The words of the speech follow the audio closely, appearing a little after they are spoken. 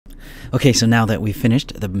Okay, so now that we've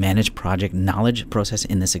finished the Manage Project Knowledge process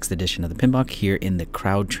in the 6th edition of the PMBOK here in the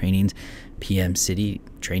Crowd Training's PM City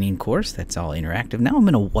training course, that's all interactive. Now I'm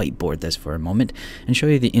going to whiteboard this for a moment and show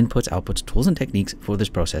you the inputs, outputs, tools, and techniques for this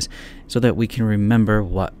process so that we can remember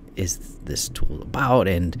what is this tool about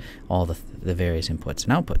and all the various inputs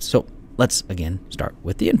and outputs. So let's again start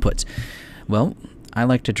with the inputs. Well, I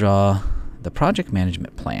like to draw the project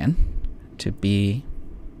management plan to be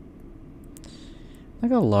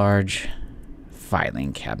like a large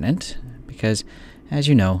filing cabinet because, as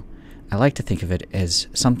you know, I like to think of it as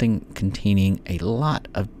something containing a lot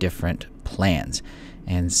of different plans.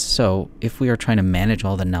 And so if we are trying to manage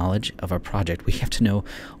all the knowledge of our project, we have to know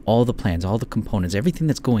all the plans, all the components, everything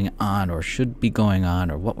that's going on or should be going on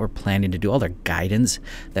or what we're planning to do, all the guidance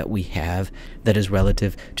that we have that is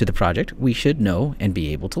relative to the project, we should know and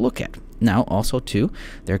be able to look at. Now, also, too,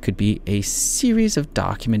 there could be a series of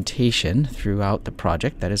documentation throughout the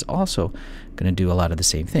project that is also going to do a lot of the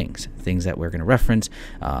same things that we're going to reference,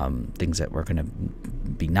 things that we're going to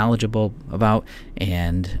be knowledgeable about,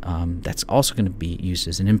 and that's also going to be used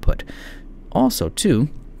as an input. Also, too,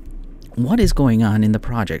 what is going on in the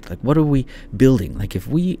project? Like, what are we building? Like, if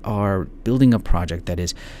we are building a project that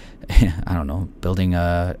is, I don't know, building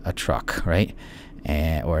a truck, right?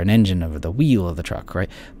 Or an engine of the wheel of the truck, right?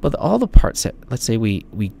 But all the parts that, let's say we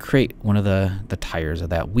create one of the tires of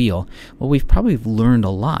that wheel, well, we've probably learned a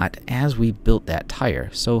lot as we built that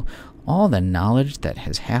tire. So all the knowledge that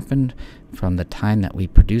has happened from the time that we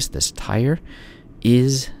produced this tire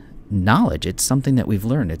is knowledge. It's something that we've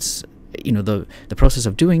learned. It's, you know, the process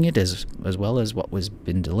of doing it as well as what was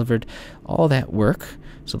been delivered, all that work.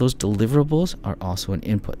 So those deliverables are also an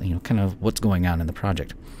input, you know, kind of what's going on in the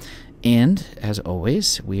project. And as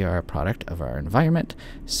always, we are a product of our environment.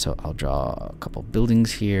 So I'll draw a couple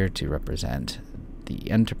buildings here to represent the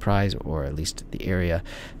enterprise, or at least the area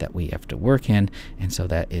that we have to work in. And so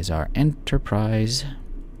that is our enterprise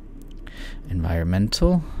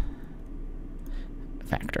environmental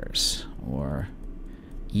factors, or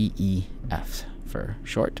EEF for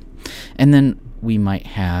short. And then we might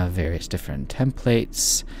have various different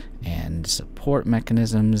templates and support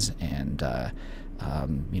mechanisms, and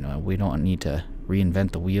you know, we don't need to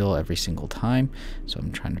reinvent the wheel every single time. So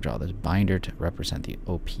I'm trying to draw this binder to represent the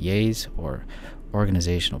OPAs, or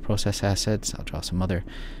organizational process assets. I'll draw some other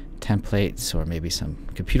templates or maybe some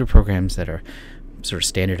computer programs that are sort of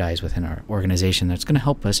standardized within our organization that's going to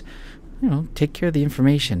help us, you know, take care of the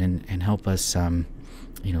information and help us,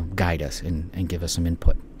 you know, guide us and give us some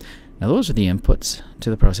input. Now, those are the inputs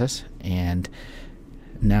to the process. And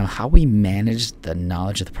now, how we manage the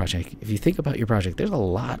knowledge of the project. If you think about your project, there's a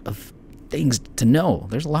lot of things to know.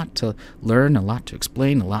 There's a lot to learn, a lot to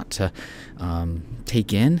explain, a lot to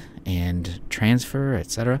take in and transfer,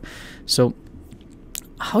 etc. So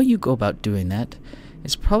how you go about doing that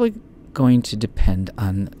is probably going to depend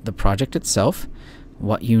on the project itself,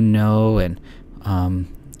 what you know, and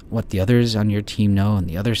what the others on your team know and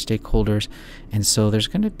the other stakeholders. And so there's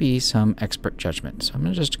going to be some expert judgment. So I'm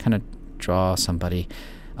going to just kind of draw somebody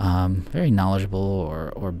very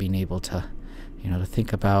knowledgeable, or being able to, you know, to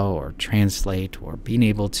think about or translate, or being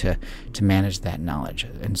able to manage that knowledge.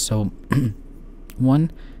 And so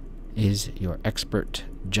one is your expert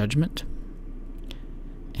judgment,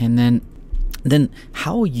 and then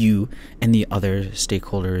how you and the other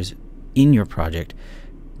stakeholders in your project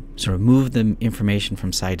sort of move the information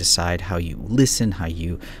from side to side, how you listen, how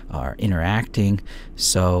you are interacting.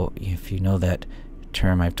 So if you know that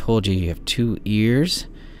term I've told you, you have 2 ears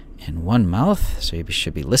and 1 mouth, so you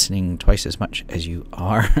should be listening twice as much as you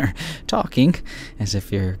are talking, as if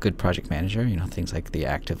you're a good project manager. You know, things like the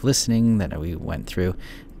active listening that we went through,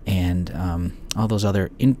 and all those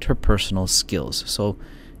other interpersonal skills. So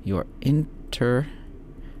your interpersonal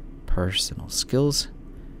skills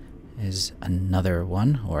is another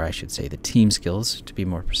one, or I should say the team skills to be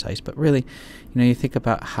more precise. But really, you know, you think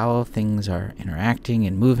about how things are interacting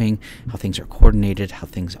and moving, how things are coordinated, how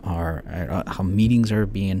things are, how meetings are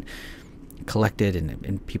being collected,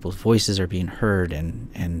 and people's voices are being heard,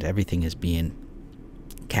 and everything is being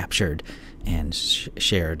captured and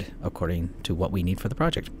shared according to what we need for the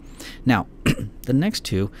project. Now, the next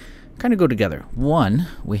two kind of go together. One,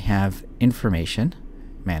 we have information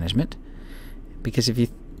management, because if you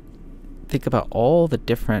think about all the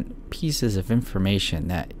different pieces of information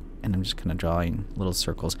that, and I'm just kind of drawing little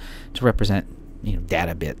circles to represent, you know,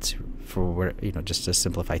 data bits for where, you know, just to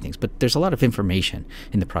simplify things. But there's a lot of information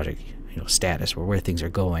in the project, you know, status, or where things are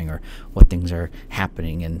going, or what things are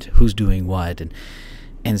happening, and who's doing what,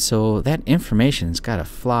 and so that information's got to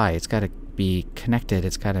fly. It's got to be connected.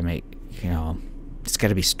 It's got to make, you know, it's got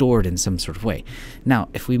to be stored in some sort of way. Now,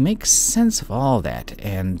 if we make sense of all that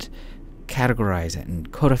and categorize it and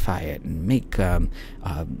codify it and make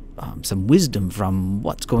some wisdom from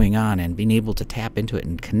what's going on and being able to tap into it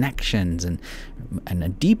and connections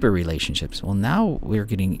and deeper relationships, well, now we're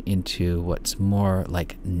getting into what's more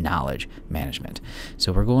like knowledge management.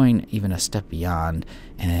 So we're going even a step beyond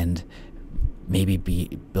and maybe be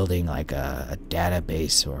building like a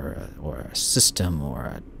database or a system or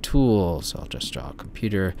a tool. So I'll just draw a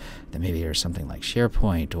computer. Then maybe there's something like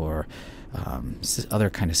SharePoint or other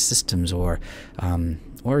kind of systems, or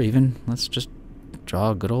even let's just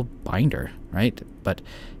draw a good old binder, right? But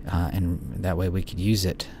and that way we could use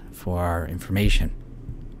it for our information.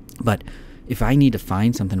 But if I need to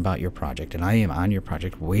find something about your project and I am on your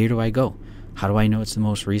project, where do I go? How do I know it's the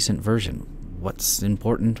most recent version? What's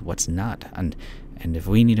important, what's not? And if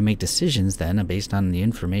we need to make decisions then based on the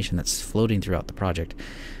information that's floating throughout the project,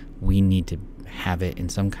 we need to have it in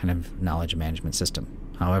some kind of knowledge management system.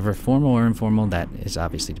 However formal or informal, that is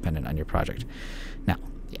obviously dependent on your project. Now,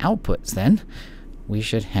 the outputs then, we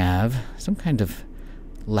should have some kind of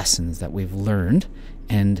lessons that we've learned,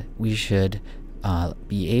 and we should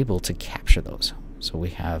be able to capture those. So we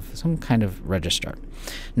have some kind of register.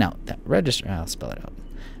 Now, that register, I'll spell it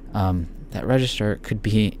out. That register could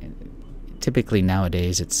be, typically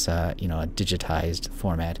nowadays it's a digitized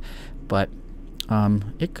format, but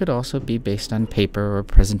it could also be based on paper or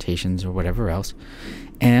presentations or whatever else.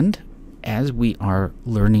 And as we are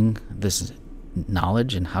learning this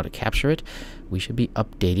knowledge and how to capture it, we should be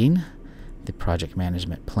updating the project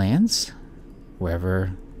management plans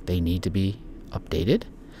wherever they need to be updated.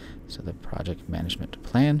 So the project management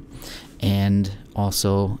plan, and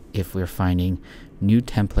also if we're finding new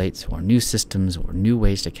templates or new systems or new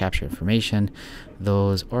ways to capture information,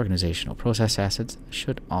 those organizational process assets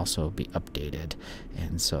should also be updated.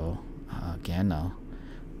 And so again, I'll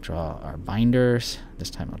draw our binders. This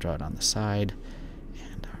time I'll draw it on the side,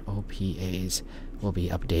 and our OPAs will be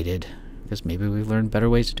updated because maybe we've learned better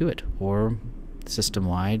ways to do it, or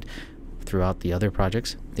system-wide throughout the other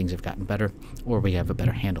projects things have gotten better, or we have a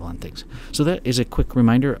better handle on things. So that is a quick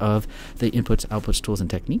reminder of the inputs, outputs, tools, and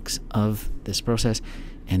techniques of this process,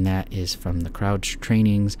 and that is from the Crouch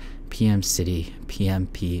Trainings PM City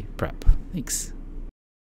PMP Prep. Thanks.